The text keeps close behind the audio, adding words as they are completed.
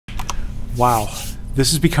Wow,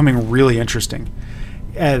 this is becoming really interesting.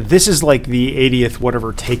 This is like the 80th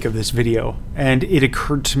whatever take of this video, and it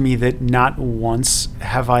occurred to me that not once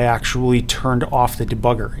have I actually turned off the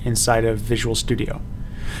debugger inside of Visual Studio.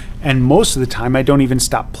 And most of the time I don't even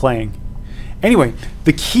stop playing. Anyway,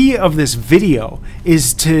 the key of this video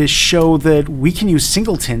is to show that we can use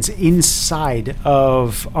singletons inside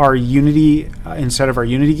of our Unity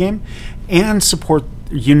game, and support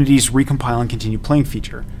Unity's recompile and continue playing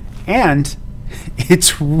feature. And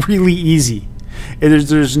it's really easy.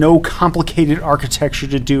 There's no complicated architecture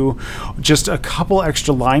to do, just a couple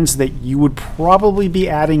extra lines that you would probably be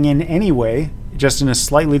adding in anyway, just in a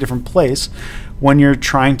slightly different place when you're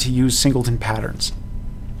trying to use singleton patterns.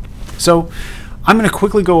 So I'm going to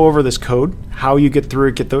quickly go over this code, how you get through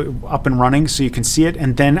it, get the up and running so you can see it,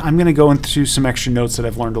 and then I'm going to go into some extra notes that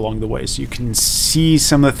I've learned along the way so you can see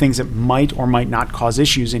some of the things that might or might not cause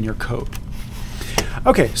issues in your code.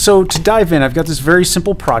 Okay, so to dive in, I've got this very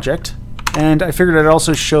simple project, and I figured I'd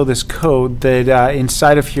also show this code that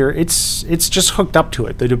inside of here, it's just hooked up to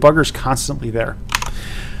it. The debugger's constantly there.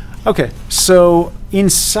 Okay, so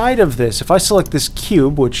inside of this, if I select this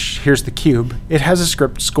cube, which here's the cube, it has a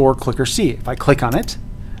script score clicker C. If I click on it,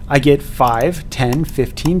 I get 5, 10,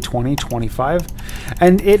 15, 20, 25,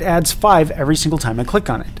 and it adds 5 every single time I click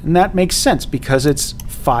on it. And that makes sense because it's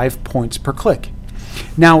 5 points per click.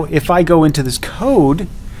 Now, if I go into this code,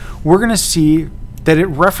 we're going to see that it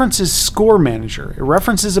references Score Manager. It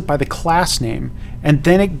references it by the class name, and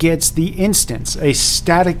then it gets the instance, a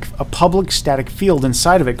public static field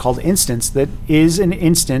inside of it called instance that is an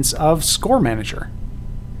instance of Score Manager.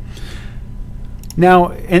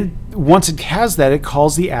 Now, and once it has that, it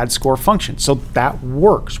calls the add score function. So that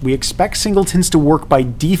works. We expect singletons to work by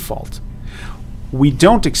default. We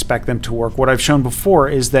don't expect them to work. What I've shown before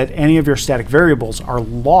is that any of your static variables are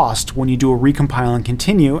lost when you do a recompile and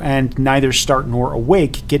continue, and neither start nor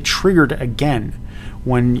awake get triggered again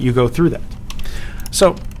when you go through that.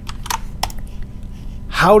 So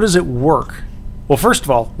how does it work? Well, first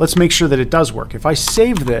of all, let's make sure that it does work. If I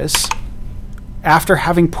save this after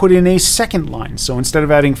having put in a second line, so instead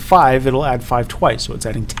of adding 5, it'll add 5 twice, so it's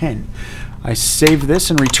adding 10. I save this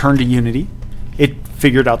and return to Unity. It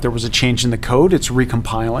figured out there was a change in the code, it's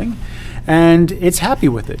recompiling, and it's happy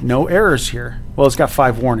with it. No errors here. Well, it's got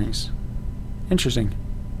 5 warnings. Interesting.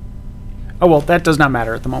 Oh well, that does not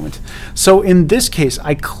matter at the moment. So in this case,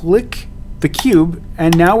 I click the cube,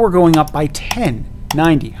 and now we're going up by 10,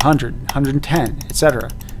 90, 100, 110, etc.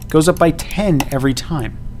 It goes up by 10 every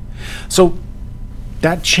time. So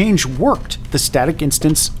that change worked. The static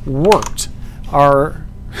instance worked. Our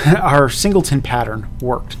singleton pattern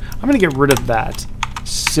worked. I'm going to get rid of that,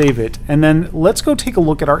 save it, and then let's go take a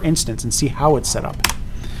look at our instance and see how it's set up.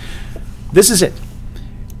 This is it.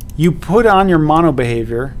 You put on your mono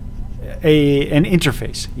behavior an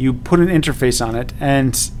interface. You put an interface on it,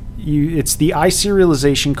 and it's the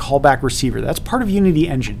iSerialization callback receiver. That's part of Unity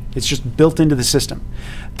Engine. It's just built into the system.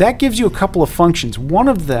 That gives you a couple of functions. One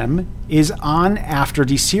of them is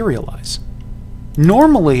OnAfterDeserialize.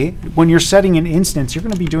 Normally, when you're setting an instance, you're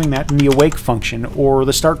going to be doing that in the awake function or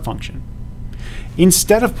the start function.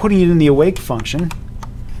 Instead of putting it in the awake function,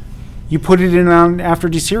 you put it in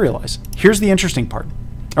OnAfterDeserialize. Here's the interesting part,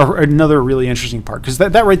 or another really interesting part, because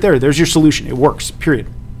that right there's your solution. It works, period.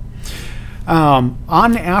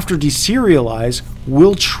 OnAfterDeserialize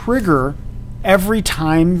will trigger every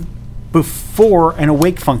time before an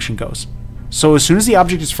awake function goes. So as soon as the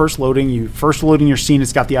object is first loading your scene,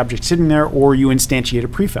 it's got the object sitting there, or you instantiate a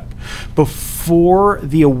prefab. Before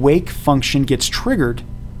the awake function gets triggered,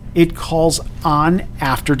 it calls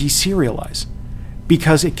OnAfterDeserialize,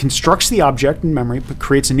 because it constructs the object in memory, but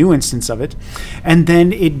creates a new instance of it, and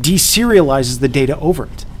then it deserializes the data over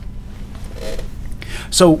it.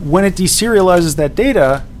 So when it deserializes that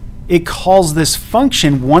data, it calls this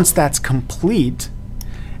function once that's complete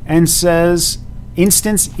and says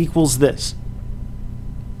instance equals this.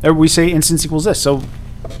 Or we say instance equals this. So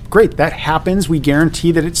great, that happens. We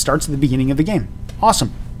guarantee that it starts at the beginning of the game.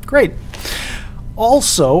 Awesome, great.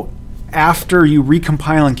 Also, after you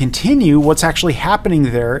recompile and continue, what's actually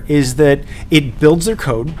happening there is that it builds their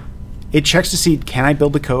code. It checks to see, can I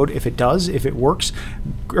build the code? If it does, if it works,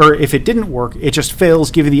 or if it didn't work, it just fails,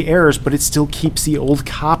 give you the errors, but it still keeps the old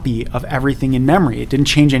copy of everything in memory. It didn't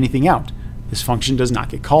change anything out. This function does not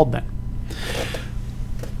get called then.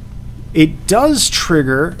 It does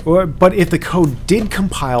trigger, but if the code did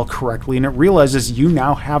compile correctly and it realizes you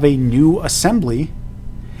now have a new assembly,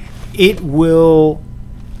 it will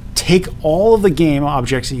take all of the game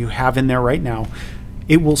objects that you have in there right now,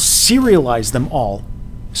 it will serialize them all,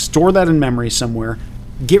 store that in memory somewhere,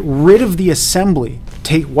 get rid of the assembly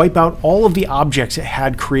wipe out all of the objects it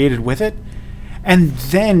had created with it, and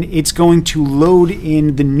then it's going to load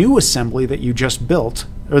in the new assembly that you just built,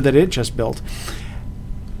 or that it just built,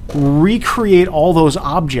 recreate all those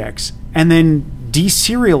objects, and then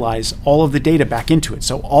deserialize all of the data back into it.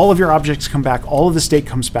 So all of your objects come back, all of the state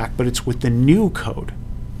comes back, but it's with the new code.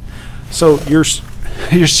 So your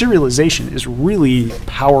serialization is really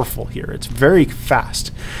powerful here. It's very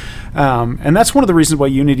fast. And that's one of the reasons why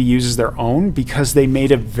Unity uses their own, because they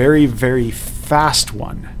made a very, very fast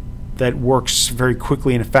one that works very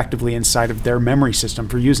quickly and effectively inside of their memory system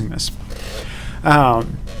for using this. Now,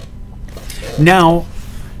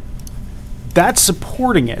 that's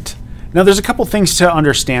supporting it. Now, there's a couple things to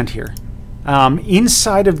understand here.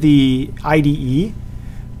 Inside of the IDE,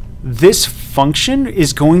 this function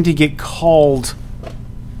is going to get called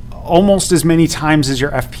almost as many times as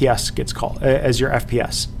your FPS gets called,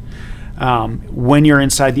 when you're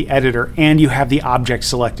inside the editor and you have the object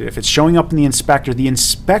selected. If it's showing up in the inspector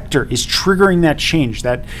is triggering that change,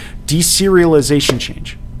 that deserialization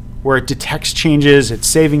change, where it detects changes, it's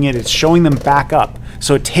saving it, it's showing them back up.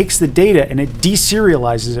 So it takes the data and it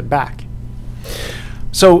deserializes it back.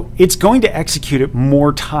 So it's going to execute it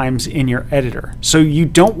more times in your editor. So you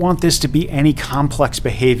don't want this to be any complex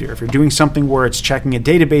behavior. If you're doing something where it's checking a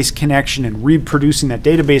database connection and reproducing that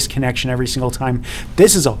database connection every single time,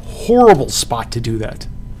 this is a horrible spot to do that.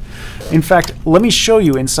 In fact, let me show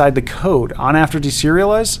you inside the code on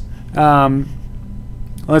OnAfterDeserialize.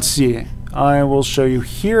 Let's see. I will show you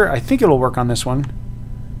here. I think it'll work on this one.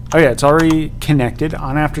 Oh yeah, it's already connected.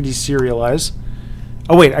 OnAfterDeserialize.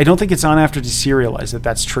 Oh wait, I don't think it's OnAfterDeserialize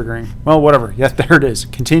that's triggering. Well, whatever. Yeah, there it is.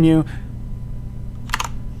 Continue.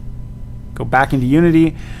 Go back into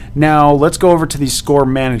Unity. Now let's go over to the score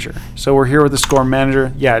manager. So we're here with the score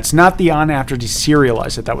manager. Yeah, it's not the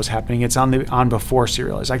OnAfterDeserialize that was happening. It's on the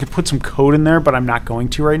OnBeforeSerialize. I could put some code in there, but I'm not going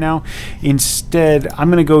to right now. Instead, I'm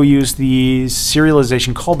going to go use the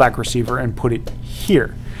serialization callback receiver and put it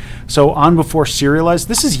here. So OnBeforeSerialize,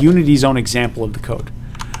 this is Unity's own example of the code.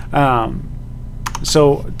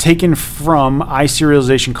 So taken from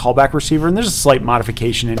iSerialization callback receiver, and there's a slight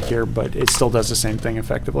modification in here, but it still does the same thing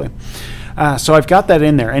effectively. So I've got that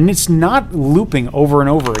in there, and it's not looping over and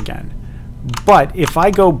over again. But if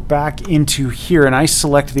I go back into here and I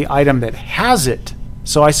select the item that has it,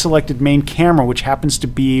 so I selected main camera, which happens to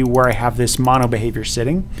be where I have this mono behavior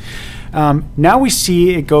sitting. Now we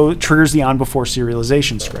see it triggers the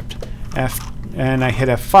OnBeforeSerialization script. And I hit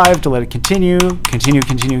F5 to let it continue over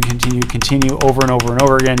and over and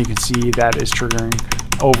over again. You can see that is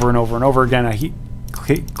triggering over and over and over again. I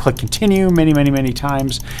click continue many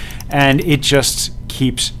times, and it just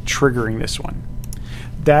keeps triggering this one.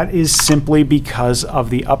 That is simply because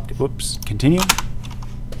of the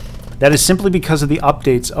That is simply because of the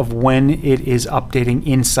updates of when it is updating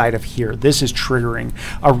inside of here. This is triggering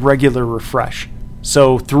a regular refresh.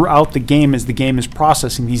 So throughout the game, as the game is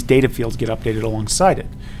processing, these data fields get updated alongside it.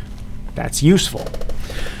 That's useful.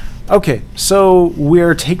 Okay, so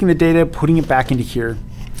we're taking the data, putting it back into here.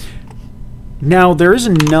 Now, there is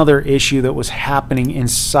another issue that was happening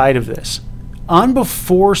inside of this.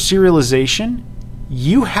 OnBeforeSerialization,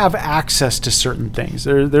 you have access to certain things.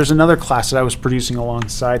 There's another class that I was producing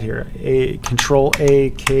alongside here, Control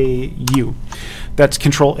A, K, U. That's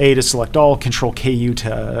Control A to select all, Control KU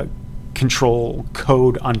to control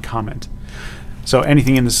code uncomment. So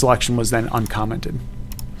anything in the selection was then uncommented.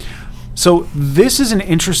 So this is an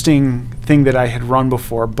interesting thing that I had run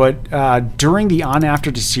before, but during the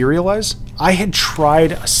OnAfterDeserialize, I had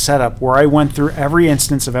tried a setup where I went through every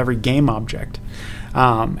instance of every game object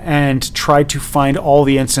and tried to find all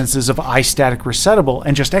the instances of iStaticResetable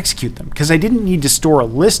and just execute them, because I didn't need to store a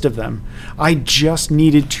list of them. I just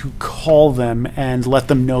needed to call them and let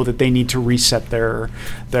them know that they need to reset their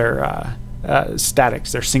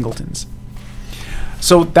statics, their singletons.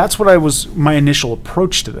 So that's what my initial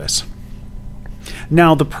approach to this.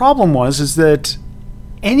 Now the problem is that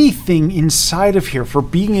anything inside of here for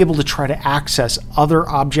being able to try to access other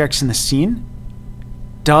objects in the scene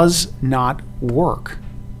does not work.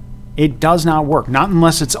 It does not work, not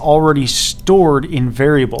unless it's already stored in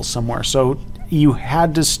variables somewhere. So you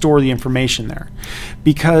had to store the information there,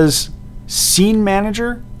 because scene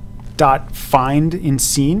manager .find in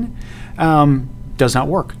scene does not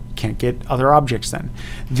work. Can't get other objects then.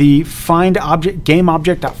 The find object game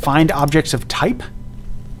object.find objects of type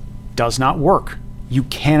does not work. You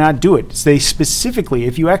cannot do it. They specifically,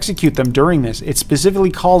 if you execute them during this, it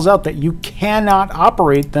specifically calls out that you cannot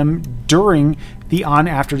operate them during the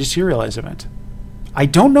OnAfterDeserialize event. I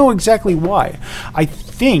don't know exactly why.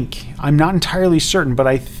 I'm not entirely certain, but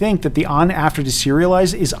I think that the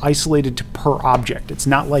OnAfterDeserialize is isolated to per object. It's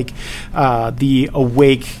not like the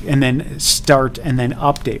awake and then start and then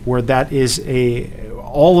update, where that is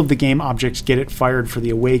all of the game objects get it fired for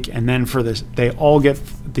the awake, and then for this they all get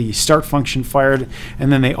the start function fired,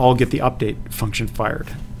 and then they all get the update function fired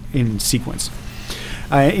in sequence.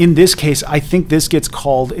 In this case, I think this gets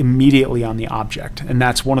called immediately on the object, and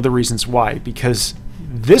that's one of the reasons why, because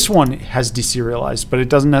this one has deserialized, but it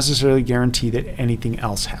doesn't necessarily guarantee that anything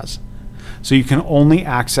else has. So you can only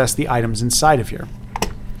access the items inside of here.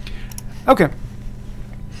 Okay.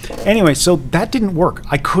 Anyway, so that didn't work.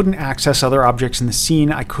 I couldn't access other objects in the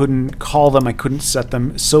scene. I couldn't call them. I couldn't set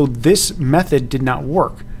them. So this method did not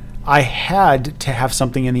work. I had to have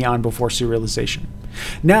something in the on before serialization.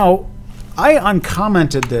 Now, I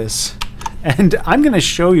uncommented this, and I'm going to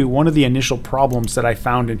show you one of the initial problems that I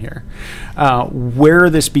found in here, where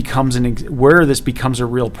this becomes a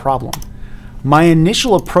real problem. My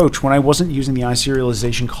initial approach when I wasn't using the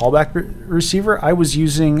iSerialization callback receiver, I was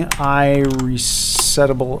using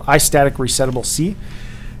iStatic resettable C,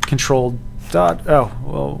 control dot. Oh,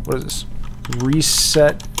 well, what is this?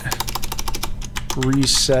 Reset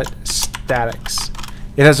statics.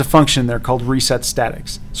 It has a function there called reset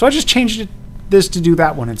statics. So I just changed this to do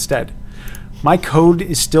that one instead. My code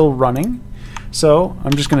is still running, so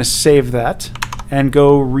I'm just going to save that and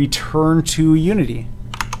go return to Unity.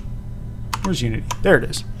 Where's Unity? There it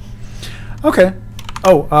is. Okay.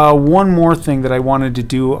 Oh, one more thing that I wanted to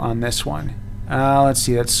do on this one. Let's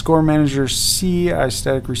see. That's score manager C,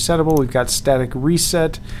 static resettable. We've got static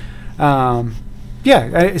reset.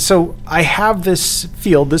 Yeah, so I have this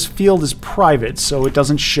field. This field is private, so it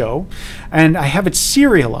doesn't show. And I have it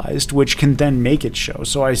serialized, which can then make it show.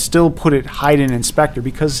 So I still put it hide in inspector,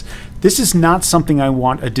 because this is not something I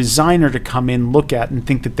want a designer to come in, look at, and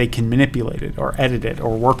think that they can manipulate it or edit it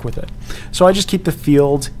or work with it. So I just keep the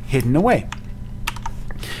field hidden away.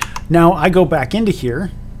 Now I go back into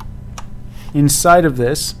here, inside of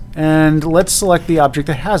this, and let's select the object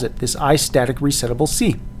that has it, this iStatic resettable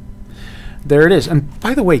C. There it is. And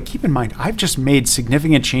by the way, keep in mind, I've just made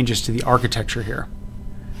significant changes to the architecture here.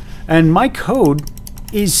 And my code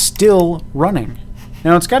is still running.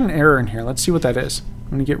 Now, it's got an error in here. Let's see what that is. I'm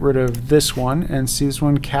going to get rid of this one and see this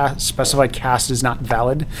one. Specify cast is not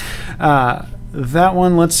valid. That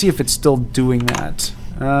one, let's see if it's still doing that.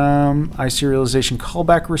 iSerialization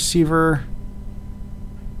callback receiver.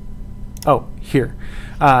 Oh, here.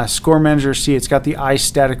 Score manager C, it's got the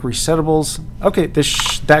iStatic resettables. Okay,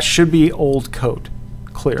 that should be old code.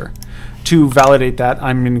 Clear. To validate that,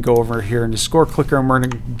 I'm going to go over here into score clicker, and we're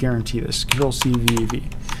going to guarantee this. Control C, V, V,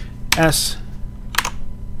 S.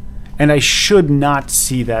 And I should not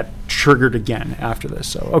see that triggered again after this.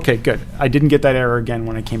 So, okay, good. I didn't get that error again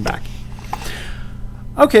when I came back.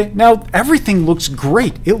 Okay, now everything looks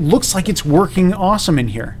great. It looks like it's working awesome in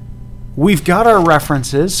here. We've got our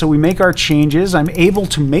references, so we make our changes. I'm able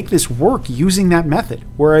to make this work using that method,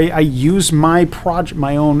 where I use my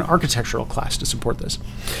own architectural class to support this.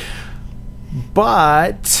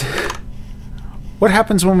 But what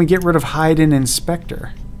happens when we get rid of hide in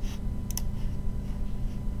inspector?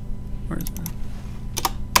 Where is that?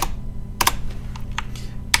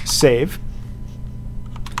 Save.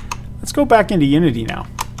 Let's go back into Unity now.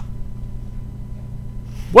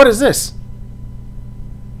 What is this?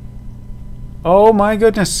 Oh my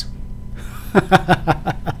goodness.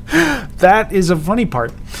 That is a funny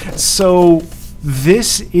part. So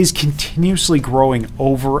this is continuously growing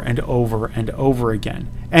over and over and over again.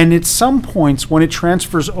 And at some points, when it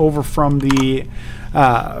transfers over from the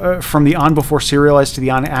on before serialize to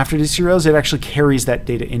the on after deserialize, it actually carries that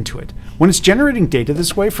data into it. When it's generating data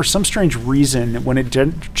this way, for some strange reason, when it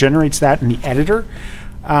generates that in the editor,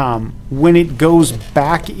 when it goes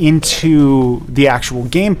back into the actual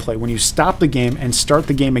gameplay, when you stop the game and start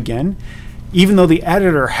the game again, even though the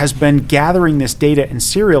editor has been gathering this data and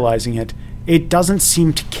serializing it, it doesn't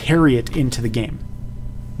seem to carry it into the game,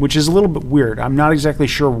 which is a little bit weird. I'm not exactly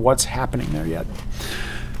sure what's happening there yet.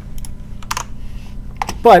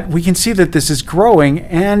 But we can see that this is growing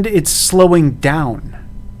and it's slowing down.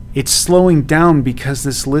 It's slowing down because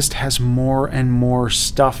this list has more and more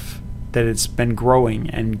stuff that it's been growing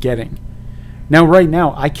and getting. Now, right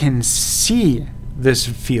now, I can see this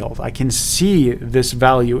field. I can see this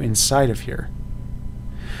value inside of here.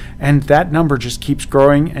 And that number just keeps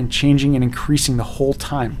growing and changing and increasing the whole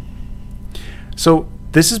time. So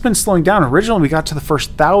this has been slowing down. Originally, we got to the first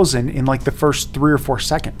 1,000 in like the first 3 or 4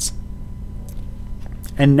 seconds.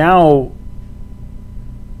 And now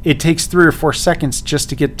it takes 3 or 4 seconds just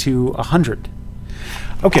to get to 100.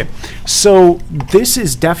 Okay, so this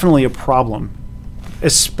is definitely a problem,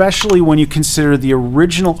 especially when you consider the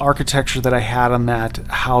original architecture that I had on that,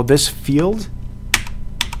 how this field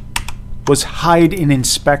was hide in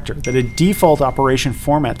inspector, that a default operation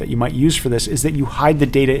format that you might use for this is that you hide the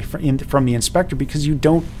data from the inspector because you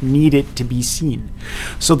don't need it to be seen.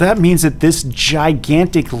 So that means that this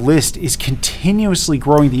gigantic list is continuously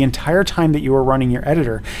growing the entire time that you are running your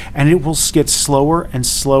editor, and it will get slower and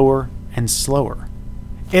slower and slower,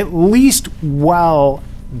 at least while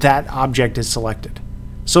that object is selected.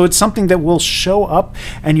 So it's something that will show up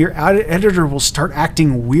and your editor will start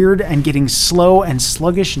acting weird and getting slow and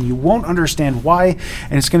sluggish, and you won't understand why,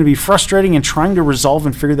 and it's going to be frustrating and trying to resolve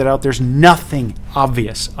and figure that out. There's nothing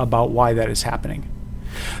obvious about why that is happening.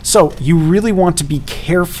 So you really want to be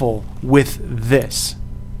careful with this.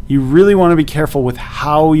 You really want to be careful with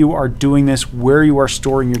how you are doing this, where you are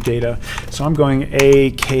storing your data. So I'm going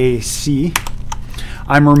AKC.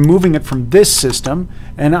 I'm removing it from this system,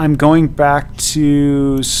 and I'm going back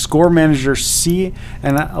to Score Manager C,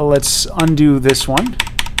 and let's undo this one.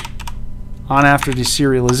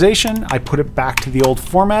 OnAfterDeserialization, I put it back to the old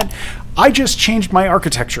format. I just changed my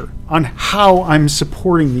architecture on how I'm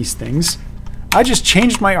supporting these things. I just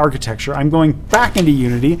changed my architecture. I'm going back into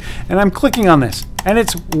Unity, and I'm clicking on this, and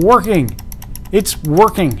it's working. It's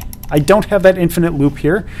working. I don't have that infinite loop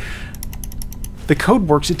here. The code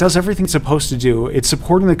works. It does everything it's supposed to do. It's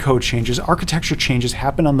supporting the code changes. Architecture changes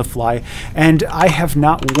happen on the fly, and I have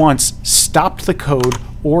not once stopped the code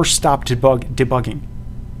or stopped debugging.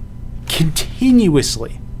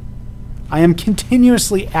 Continuously. I am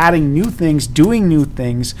continuously adding new things, doing new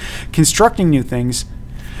things, constructing new things.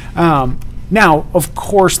 Now, of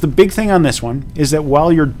course, the big thing on this one is that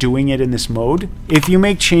while you're doing it in this mode, if you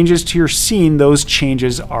make changes to your scene, those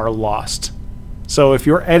changes are lost. So if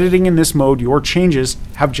you're editing in this mode, your changes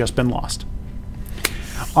have just been lost.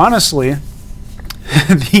 Honestly,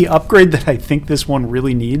 the upgrade that I think this one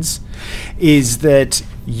really needs is that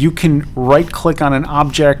you can right-click on an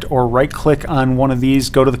object or right-click on one of these,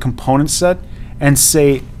 go to the component set, and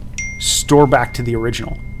say, store back to the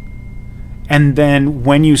original. And then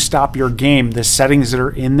when you stop your game, the settings that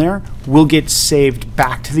are in there will get saved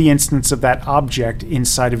back to the instance of that object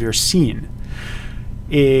inside of your scene.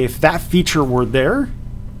 If that feature were there,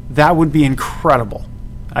 that would be incredible.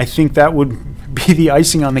 I think that would be the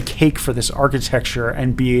icing on the cake for this architecture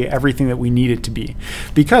and be everything that we need it to be.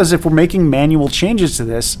 Because if we're making manual changes to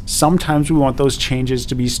this, sometimes we want those changes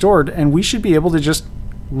to be stored, and we should be able to just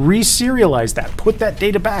reserialize that, put that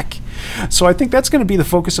data back. So I think that's going to be the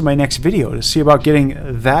focus of my next video, to see about getting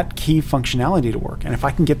that key functionality to work. And if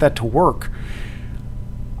I can get that to work,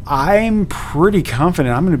 I'm pretty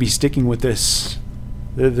confident I'm going to be sticking with this.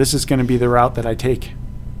 This is going to be the route that I take.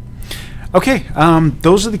 Okay,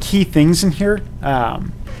 those are the key things in here.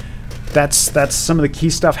 That's some of the key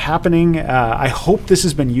stuff happening. I hope this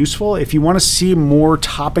has been useful. If you want to see more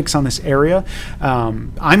topics on this area,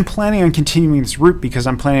 I'm planning on continuing this route because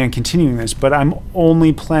I'm planning on continuing this, but I'm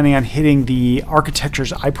only planning on hitting the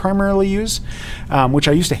architectures I primarily use, which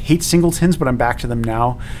I used to hate Singletons, but I'm back to them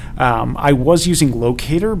now. I was using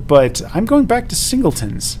Locator, but I'm going back to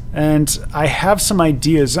Singletons, and I have some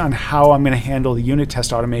ideas on how I'm going to handle the unit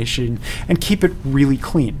test automation and keep it really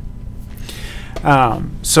clean.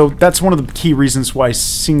 So that's one of the key reasons why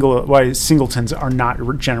singletons are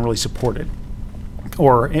not generally supported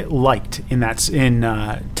or liked in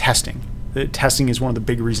testing. The testing is one of the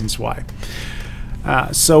big reasons why.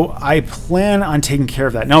 So I plan on taking care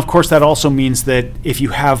of that. Now, of course, that also means that if you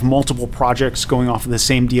have multiple projects going off of the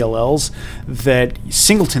same DLLs, that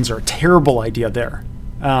singletons are a terrible idea there.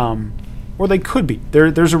 Or they could be.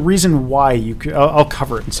 There's a reason why you could. I'll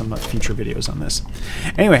cover it in some future videos on this.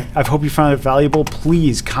 Anyway, I hope you found it valuable.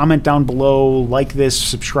 Please comment down below, like this,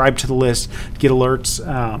 subscribe to the list, get alerts.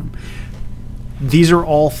 These are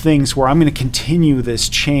all things where I'm going to continue this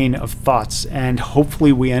chain of thoughts, and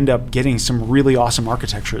hopefully we end up getting some really awesome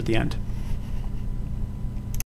architecture at the end.